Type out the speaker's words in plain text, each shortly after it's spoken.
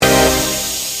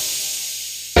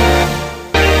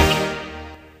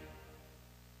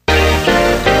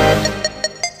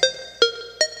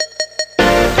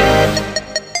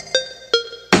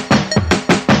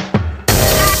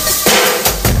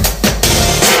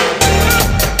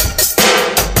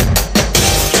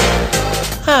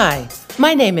Hi,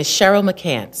 my name is Cheryl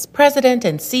McCants, President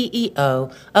and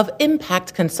CEO of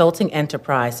Impact Consulting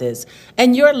Enterprises,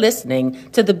 and you're listening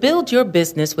to the Build Your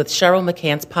Business with Cheryl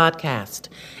McCants podcast.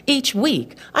 Each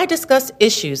week, I discuss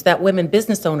issues that women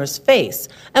business owners face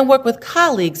and work with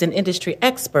colleagues and industry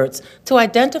experts to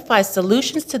identify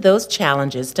solutions to those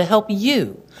challenges to help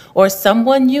you or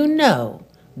someone you know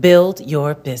build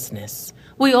your business.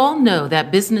 We all know that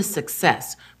business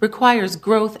success requires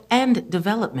growth and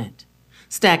development.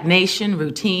 Stagnation,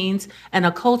 routines, and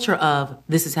a culture of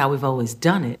 "this is how we've always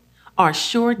done it" are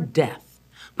sure death,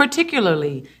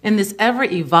 particularly in this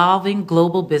ever-evolving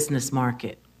global business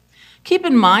market. Keep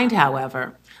in mind,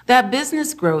 however, that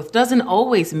business growth doesn't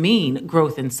always mean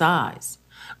growth in size.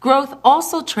 Growth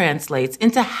also translates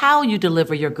into how you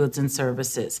deliver your goods and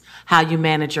services, how you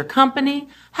manage your company,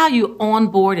 how you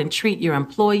onboard and treat your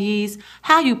employees,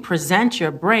 how you present your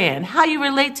brand, how you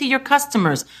relate to your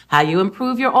customers, how you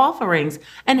improve your offerings,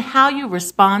 and how you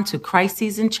respond to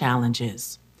crises and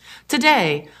challenges.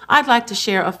 Today, I'd like to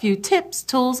share a few tips,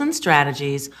 tools, and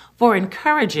strategies for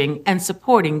encouraging and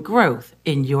supporting growth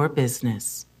in your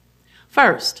business.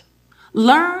 First,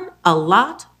 learn a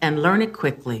lot and learn it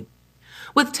quickly.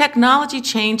 With technology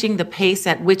changing the pace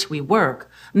at which we work,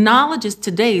 knowledge is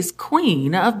today's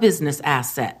queen of business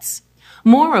assets.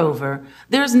 Moreover,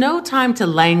 there's no time to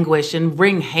languish and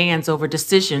wring hands over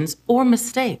decisions or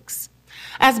mistakes.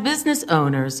 As business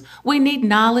owners, we need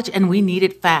knowledge and we need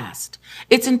it fast.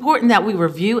 It's important that we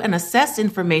review and assess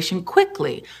information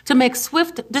quickly to make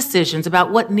swift decisions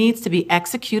about what needs to be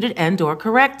executed and/or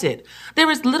corrected. There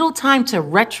is little time to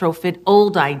retrofit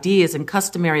old ideas and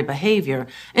customary behavior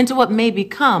into what may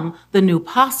become the new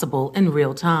possible in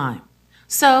real time.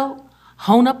 So,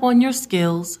 hone up on your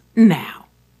skills now.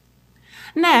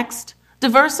 Next,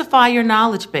 diversify your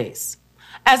knowledge base.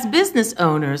 As business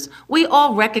owners, we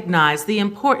all recognize the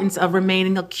importance of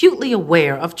remaining acutely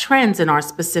aware of trends in our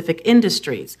specific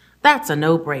industries. That's a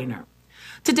no-brainer.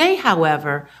 Today,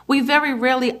 however, we very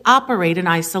rarely operate in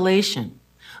isolation.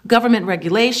 Government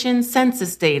regulation,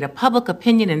 census data, public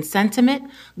opinion and sentiment,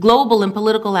 global and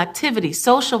political activity,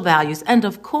 social values, and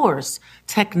of course,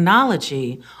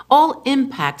 technology all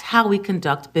impact how we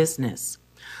conduct business.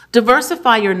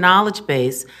 Diversify your knowledge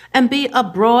base and be a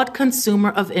broad consumer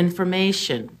of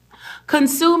information.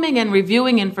 Consuming and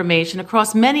reviewing information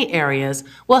across many areas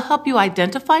will help you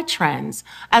identify trends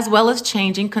as well as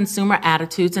changing consumer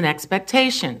attitudes and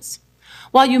expectations.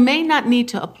 While you may not need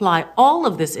to apply all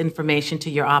of this information to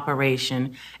your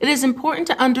operation, it is important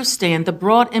to understand the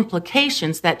broad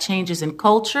implications that changes in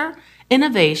culture,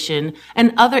 innovation,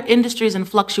 and other industries and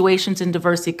fluctuations in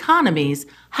diverse economies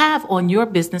have on your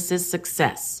business's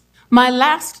success. My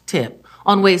last tip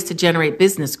on ways to generate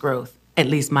business growth, at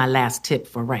least my last tip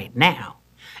for right now,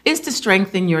 is to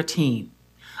strengthen your team.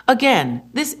 Again,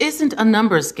 this isn't a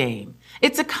numbers game.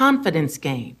 It's a confidence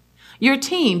game. Your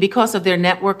team, because of their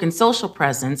network and social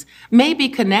presence, may be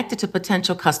connected to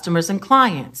potential customers and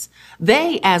clients.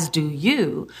 They, as do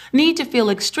you, need to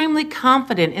feel extremely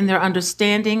confident in their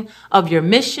understanding of your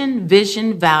mission,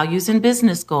 vision, values, and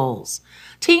business goals.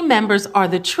 Team members are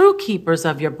the true keepers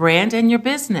of your brand and your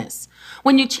business.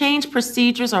 When you change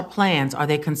procedures or plans, are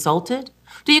they consulted?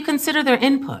 Do you consider their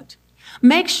input?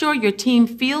 Make sure your team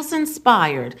feels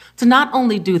inspired to not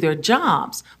only do their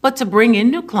jobs, but to bring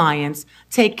in new clients,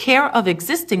 take care of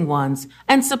existing ones,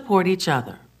 and support each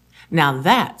other. Now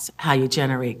that's how you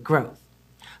generate growth.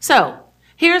 So,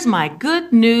 here's my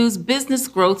good news business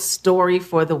growth story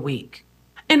for the week.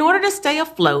 In order to stay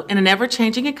afloat in an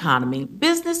ever-changing economy,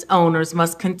 business owners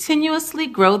must continuously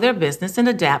grow their business and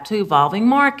adapt to evolving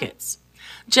markets.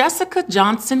 Jessica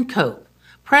Johnson Cope,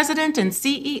 President and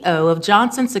CEO of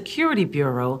Johnson Security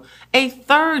Bureau, a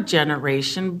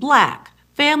third-generation Black,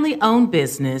 family-owned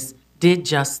business, did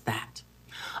just that.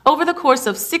 Over the course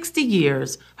of 60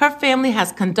 years, her family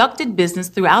has conducted business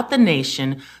throughout the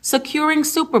nation, securing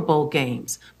Super Bowl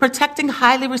games, protecting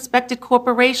highly respected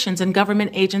corporations and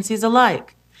government agencies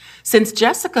alike. Since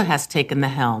Jessica has taken the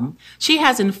helm, she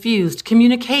has infused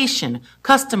communication,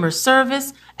 customer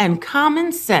service, and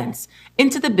common sense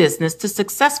into the business to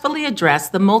successfully address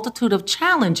the multitude of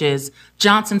challenges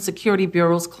Johnson Security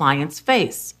Bureau's clients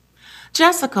face.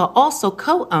 Jessica also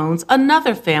co-owns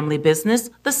another family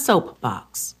business, the Soap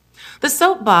Box. The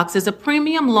Soap Box is a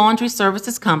premium laundry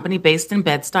services company based in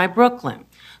Bed-Stuy, Brooklyn.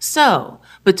 So,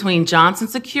 between Johnson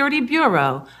Security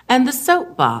Bureau and the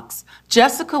Soap Box,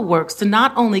 Jessica works to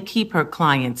not only keep her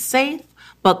clients safe,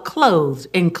 but clothed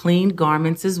in clean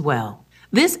garments as well.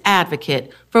 This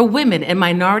advocate for women and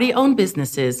minority-owned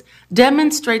businesses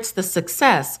demonstrates the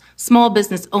success small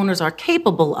business owners are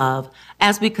capable of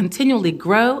as we continually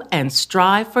grow and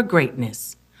strive for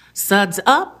greatness. Suds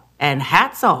up and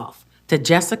hats off to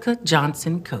Jessica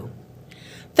Johnson Coop.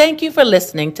 Thank you for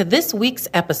listening to this week's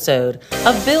episode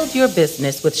of Build Your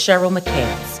Business with Cheryl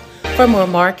McCants. For more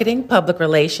marketing, public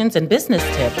relations, and business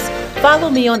tips, follow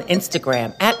me on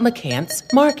Instagram at McCants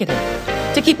Marketing.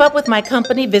 To keep up with my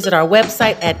company, visit our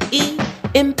website at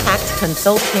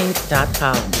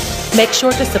impactconsulting.com. Make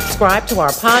sure to subscribe to our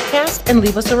podcast and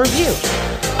leave us a review.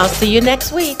 I'll see you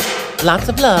next week. Lots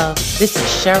of love. This is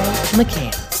Cheryl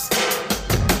McCants.